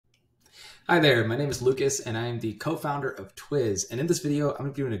Hi there, my name is Lucas and I am the co-founder of Twiz. And in this video, I'm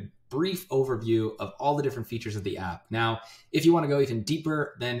going to be doing a brief overview of all the different features of the app. Now, if you want to go even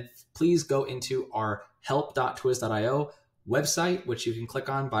deeper, then please go into our help.twiz.io website, which you can click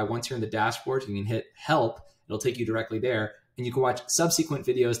on by once you're in the dashboard, you can hit help. It'll take you directly there and you can watch subsequent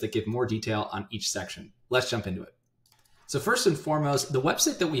videos that give more detail on each section. Let's jump into it. So first and foremost, the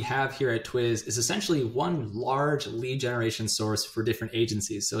website that we have here at Twiz is essentially one large lead generation source for different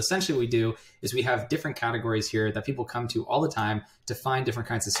agencies. So essentially what we do is we have different categories here that people come to all the time to find different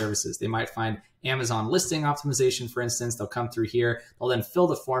kinds of services. They might find Amazon listing optimization, for instance. They'll come through here, they'll then fill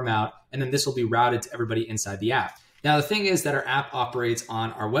the form out, and then this will be routed to everybody inside the app. Now, the thing is that our app operates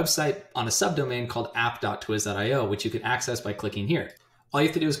on our website on a subdomain called app.twiz.io, which you can access by clicking here. All you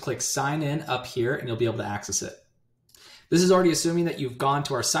have to do is click sign in up here and you'll be able to access it. This is already assuming that you've gone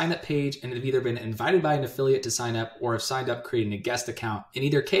to our sign up page and have either been invited by an affiliate to sign up or have signed up creating a guest account. In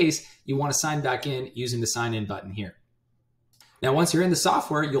either case, you want to sign back in using the sign in button here. Now, once you're in the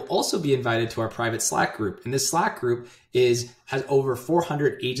software, you'll also be invited to our private Slack group. And this Slack group has over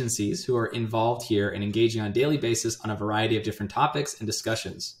 400 agencies who are involved here and engaging on a daily basis on a variety of different topics and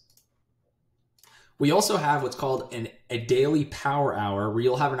discussions. We also have what's called a daily power hour where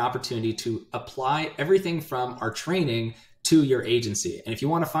you'll have an opportunity to apply everything from our training to your agency. And if you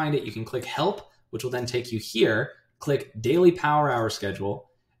want to find it, you can click help, which will then take you here, click daily power hour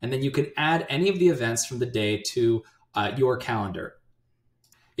schedule, and then you can add any of the events from the day to your calendar.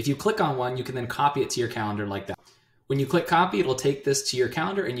 If you click on one, you can then copy it to your calendar like that. When you click copy, it'll take this to your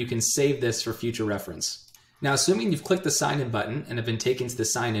calendar and you can save this for future reference. Now, assuming you've clicked the sign in button and have been taken to the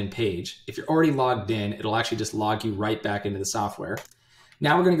sign in page, if you're already logged in, it'll actually just log you right back into the software.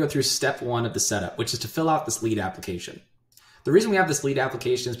 Now we're going to go through step one of the setup, which is to fill out this lead application. The reason we have this lead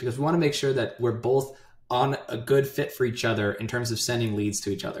application is because we want to make sure that we're both on a good fit for each other in terms of sending leads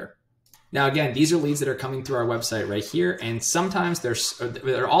to each other. Now, again, these are leads that are coming through our website right here. And sometimes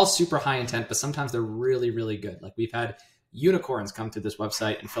they're all super high intent, but sometimes they're really, really good. Like we've had unicorns come through this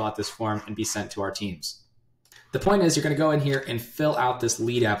website and fill out this form and be sent to our teams. The point is you're going to go in here and fill out this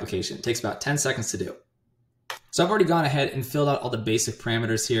lead application. It takes about 10 seconds to do. So I've already gone ahead and filled out all the basic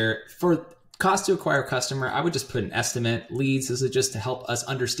parameters here. For cost to acquire a customer, I would just put an estimate. Leads, this is just to help us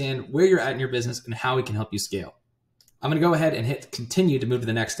understand where you're at in your business and how we can help you scale. I'm going to go ahead and hit continue to move to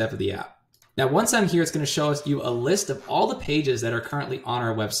the next step of the app. Now, once I'm here, it's going to show us you a list of all the pages that are currently on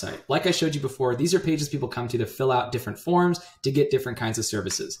our website. Like I showed you before, these are pages people come to fill out different forms to get different kinds of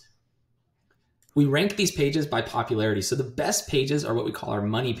services. We rank these pages by popularity. So the best pages are what we call our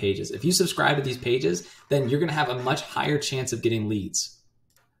money pages. If you subscribe to these pages, then you're going to have a much higher chance of getting leads.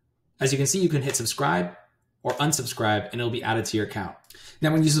 As you can see, you can hit subscribe or unsubscribe and it'll be added to your account.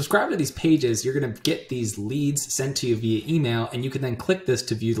 Now, when you subscribe to these pages, you're going to get these leads sent to you via email and you can then click this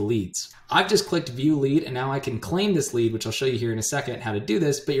to view the leads. I've just clicked view lead and now I can claim this lead, which I'll show you here in a second how to do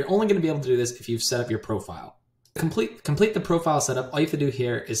this, but you're only going to be able to do this if you've set up your profile. Complete the profile setup. All you have to do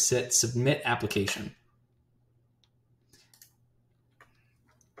here is hit submit application.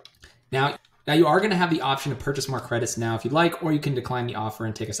 Now you are going to have the option to purchase more credits now if you'd like, or you can decline the offer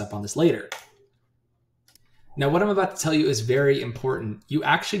and take us up on this later. Now, what I'm about to tell you is very important. You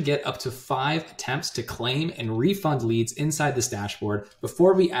actually get up to 5 attempts to claim and refund leads inside this dashboard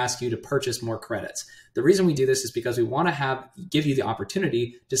before we ask you to purchase more credits. The reason we do this is because we want to give you the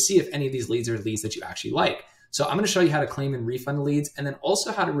opportunity to see if any of these leads are leads that you actually like. So I'm going to show you how to claim and refund leads and then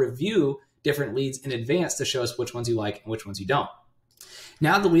also how to review different leads in advance to show us which ones you like and which ones you don't.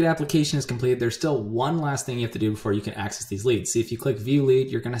 Now the lead application is completed. There's still one last thing you have to do before you can access these leads. See, if you click view lead,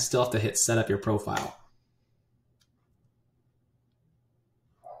 you're going to still have to hit set up your profile.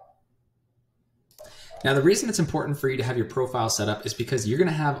 Now, the reason it's important for you to have your profile set up is because you're going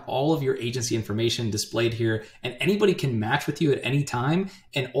to have all of your agency information displayed here and anybody can match with you at any time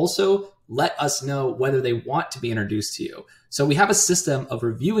and also let us know whether they want to be introduced to you. So we have a system of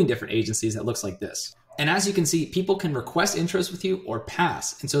reviewing different agencies that looks like this. And as you can see, people can request intros with you or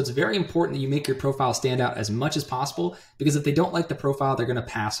pass. And so it's very important that you make your profile stand out as much as possible because if they don't like the profile, they're going to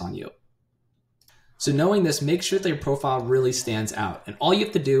pass on you. So knowing this, make sure that your profile really stands out. And all you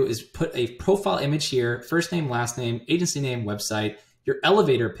have to do is put a profile image here, first name, last name, agency name, website, your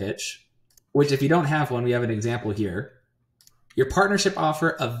elevator pitch, which if you don't have one, we have an example here. Your partnership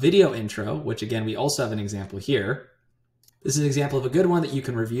offer, a video intro, which again, we also have an example here. This is an example of a good one that you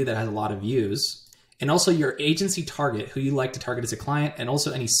can review that has a lot of views. And also your agency target, who you like to target as a client, and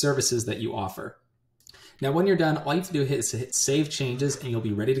also any services that you offer. Now, when you're done, all you have to do is hit save changes and you'll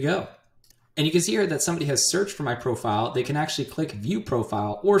be ready to go. And you can see here that somebody has searched for my profile. They can actually click view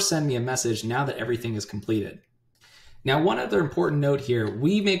profile or send me a message now that everything is completed. Now, one other important note here,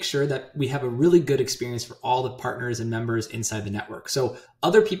 we make sure that we have a really good experience for all the partners and members inside the network. So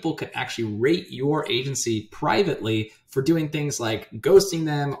other people can actually rate your agency privately for doing things like ghosting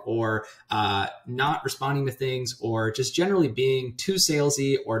them or not responding to things or just generally being too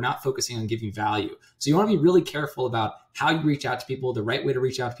salesy or not focusing on giving value. So you want to be really careful about how you reach out to people, the right way to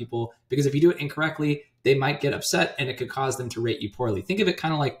reach out to people, because if you do it incorrectly, they might get upset and it could cause them to rate you poorly. Think of it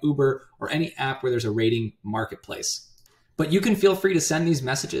kind of like Uber or any app where there's a rating marketplace. But you can feel free to send these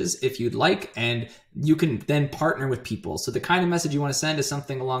messages if you'd like, and you can then partner with people. So the kind of message you want to send is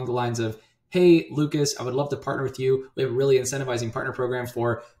something along the lines of, hey, Lucas, I would love to partner with you. We have a really incentivizing partner program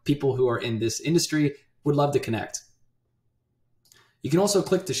for people who are in this industry. Would love to connect. You can also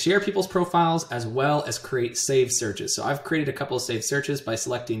click to share people's profiles as well as create saved searches. So I've created a couple of saved searches by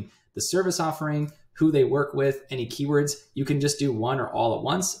selecting the service offering, who they work with, any keywords. You can just do one or all at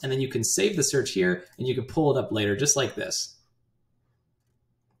once, and then you can save the search here and you can pull it up later, just like this.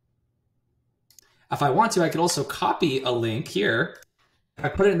 If I want to, I could also copy a link here. If I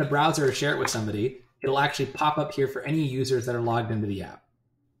put it in the browser or share it with somebody, it'll actually pop up here for any users that are logged into the app.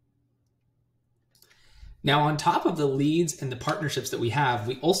 Now, on top of the leads and the partnerships that we have,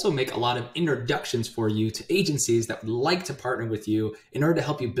 we also make a lot of introductions for you to agencies that would like to partner with you in order to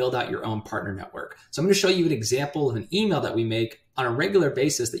help you build out your own partner network. So I'm going to show you an example of an email that we make on a regular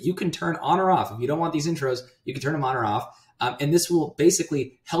basis that you can turn on or off. If you don't want these intros, you can turn them on or off. And this will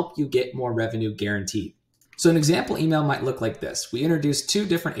basically help you get more revenue guaranteed. So an example email might look like this. We introduce two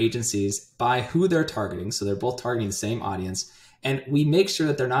different agencies by who they're targeting. So they're both targeting the same audience. And we make sure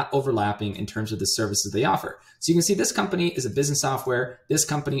that they're not overlapping in terms of the services they offer. So you can see this company is a business software. This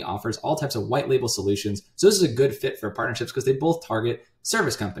company offers all types of white label solutions. So this is a good fit for partnerships because they both target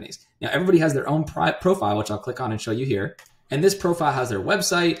service companies. Now, everybody has their own profile, which I'll click on and show you here. And this profile has their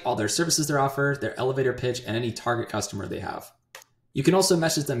website, all their services they offer, their elevator pitch, and any target customer they have. You can also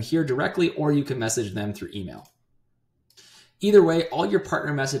message them here directly, or you can message them through email. Either way, all your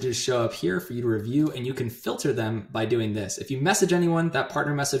partner messages show up here for you to review, and you can filter them by doing this. If you message anyone, that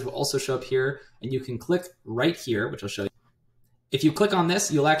partner message will also show up here, and you can click right here, which I'll show you. If you click on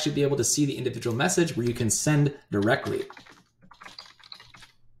this, you'll actually be able to see the individual message where you can send directly.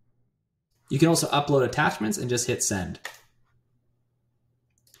 You can also upload attachments and just hit send.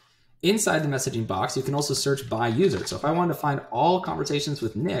 Inside the messaging box, you can also search by user. So if I wanted to find all conversations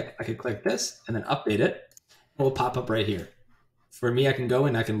with Nick, I could click this and then update it. It will pop up right here. For me, I can go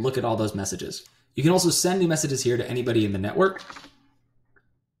and I can look at all those messages. You can also send new messages here to anybody in the network.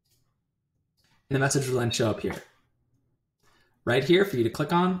 And the message will then show up here. Right here for you to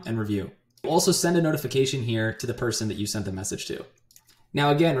click on and review. You'll also send a notification here to the person that you sent the message to.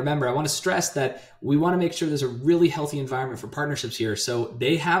 Now, again, remember, I want to stress that we want to make sure there's a really healthy environment for partnerships here. So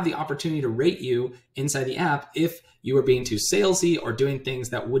they have the opportunity to rate you inside the app if you are being too salesy or doing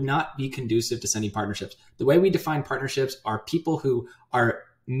things that would not be conducive to sending partnerships. The way we define partnerships are people who are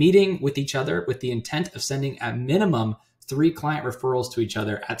meeting with each other with the intent of sending at minimum 3 client referrals to each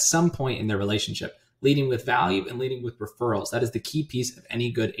other at some point in their relationship, leading with value and leading with referrals. That is the key piece of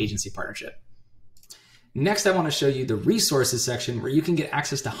any good agency partnership. Next, I want to show you the resources section where you can get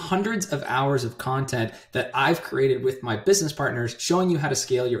access to hundreds of hours of content that I've created with my business partners, showing you how to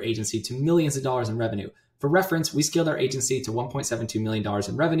scale your agency to millions of dollars in revenue. For reference, we scaled our agency to $1.72 million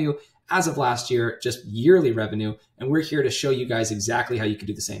in revenue as of last year, just yearly revenue. And we're here to show you guys exactly how you can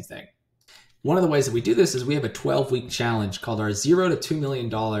do the same thing. One of the ways that we do this is we have a 12-week challenge called our $0 to $2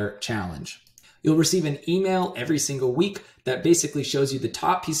 million challenge. You'll receive an email every single week that basically shows you the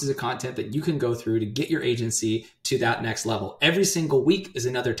top pieces of content that you can go through to get your agency to that next level. Every single week is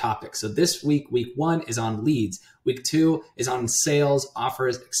another topic. So this week, week 1 is on leads. Week 2 is on sales,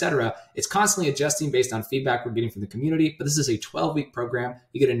 offers, etc. It's constantly adjusting based on feedback we're getting from the community, but this is a 12-week program.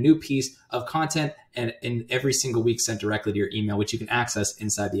 You get a new piece of content and in every single week sent directly to your email, which you can access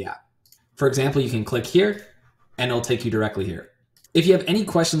inside the app. For example, you can click here and it'll take you directly here. If you have any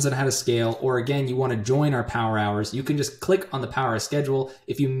questions on how to scale, or again, you want to join our power hours, you can just click on the power hour schedule.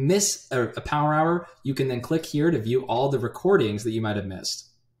 If you miss a power hour, you can then click here to view all the recordings that you might have missed.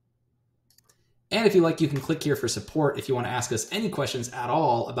 And if you like, you can click here for support if you want to ask us any questions at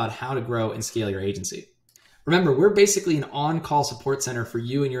all about how to grow and scale your agency. Remember, we're basically an on-call support center for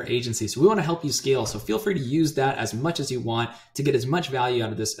you and your agency. So we want to help you scale. So feel free to use that as much as you want to get as much value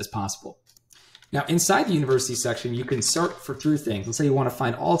out of this as possible. Now, inside the university section, you can sort through things. Let's say you want to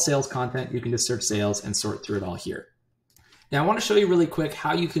find all sales content. You can just search sales and sort through it all here. Now, I want to show you really quick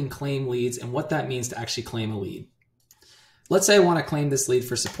how you can claim leads and what that means to actually claim a lead. Let's say I want to claim this lead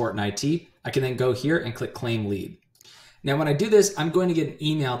for support and IT. I can then go here and click claim lead. Now, when I do this, I'm going to get an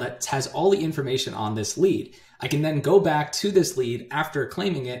email that has all the information on this lead. I can then go back to this lead after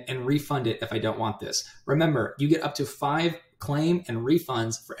claiming it and refund it if I don't want this. Remember, you get up to 5 claim and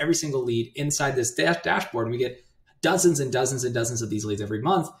refunds for every single lead inside this dashboard. And we get dozens and dozens and dozens of these leads every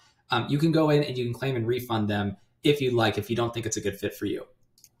month. You can go in and you can claim and refund them if you like, if you don't think it's a good fit for you.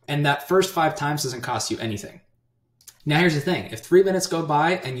 And that first 5 times doesn't cost you anything. Now, here's the thing. If 3 minutes go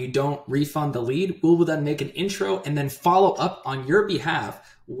by and you don't refund the lead, we will then make an intro and then follow up on your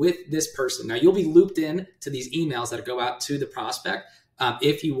behalf with this person. Now, you'll be looped in to these emails that go out to the prospect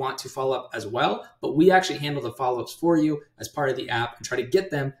if you want to follow up as well. But we actually handle the follow-ups for you as part of the app and try to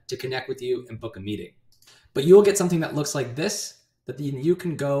get them to connect with you and book a meeting. But you'll get something that looks like this, that then you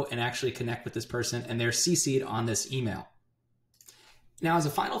can go and actually connect with this person and they're CC'd on this email. Now, as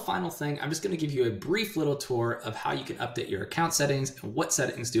a final thing, I'm just going to give you a brief little tour of how you can update your account settings and what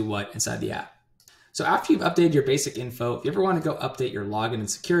settings do what inside the app. So after you've updated your basic info, if you ever want to go update your login and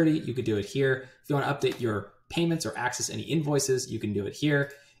security, you could do it here. If you want to update your payments or access any invoices, you can do it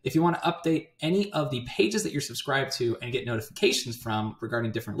here. If you want to update any of the pages that you're subscribed to and get notifications from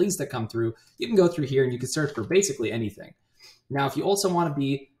regarding different leads that come through, you can go through here and you can search for basically anything. Now, if you also want to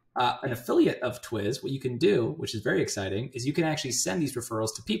be an affiliate of Twiz, what you can do, which is very exciting, is you can actually send these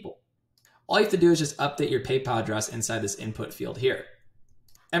referrals to people. All you have to do is just update your PayPal address inside this input field here.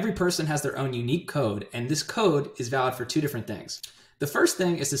 Every person has their own unique code, and this code is valid for 2 different things. The first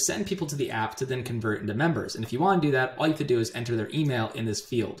thing is to send people to the app to then convert into members. And if you want to do that, all you have to do is enter their email in this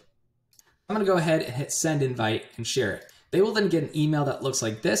field. I'm going to go ahead and hit send invite and share it. They will then get an email that looks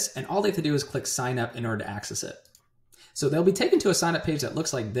like this, and all they have to do is click sign up in order to access it. So they'll be taken to a sign up page that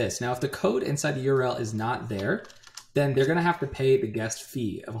looks like this. Now, if the code inside the URL is not there, then they're going to have to pay the guest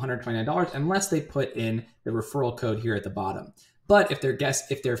fee of $129 unless they put in the referral code here at the bottom. But if their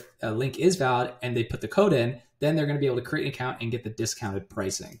link is valid and they put the code in, then they're going to be able to create an account and get the discounted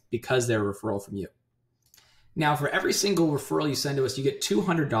pricing because they're a referral from you. Now, for every single referral you send to us, you get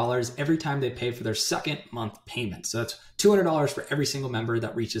 $200 every time they pay for their second month payment. So that's $200 for every single member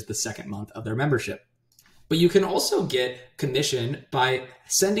that reaches the second month of their membership. But you can also get commission by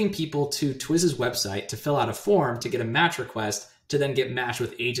sending people to Twiz's website to fill out a form to get a match request to then get matched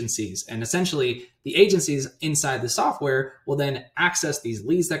with agencies. And essentially, the agencies inside the software will then access these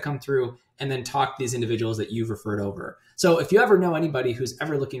leads that come through and then talk to these individuals that you've referred over. So if you ever know anybody who's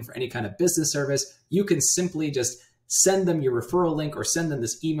ever looking for any kind of business service, you can simply just send them your referral link or send them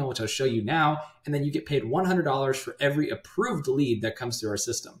this email, which I'll show you now, and then you get paid $100 for every approved lead that comes through our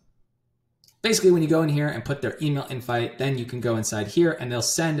system. Basically, when you go in here and put their email invite, then you can go inside here and they'll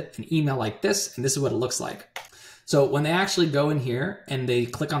send an email like this, and this is what it looks like. So when they actually go in here and they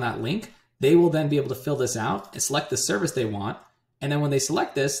click on that link, they will then be able to fill this out and select the service they want. And then when they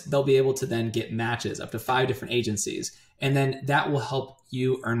select this, they'll be able to then get matches up to 5 different agencies. And then that will help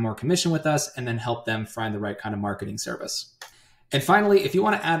you earn more commission with us and then help them find the right kind of marketing service. And finally, if you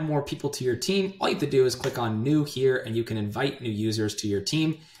want to add more people to your team, all you have to do is click on new here and you can invite new users to your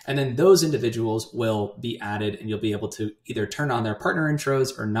team. And then those individuals will be added and you'll be able to either turn on their partner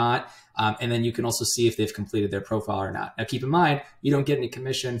intros or not. And then you can also see if they've completed their profile or not. Now, keep in mind, you don't get any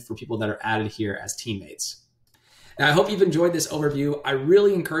commission for people that are added here as teammates. Now, I hope you've enjoyed this overview. I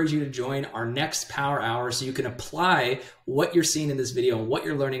really encourage you to join our next Power Hour so you can apply what you're seeing in this video and what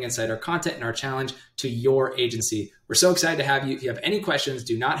you're learning inside our content and our challenge to your agency. We're so excited to have you. If you have any questions,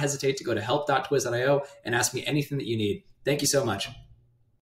 do not hesitate to go to help.twiz.io and ask me anything that you need. Thank you so much.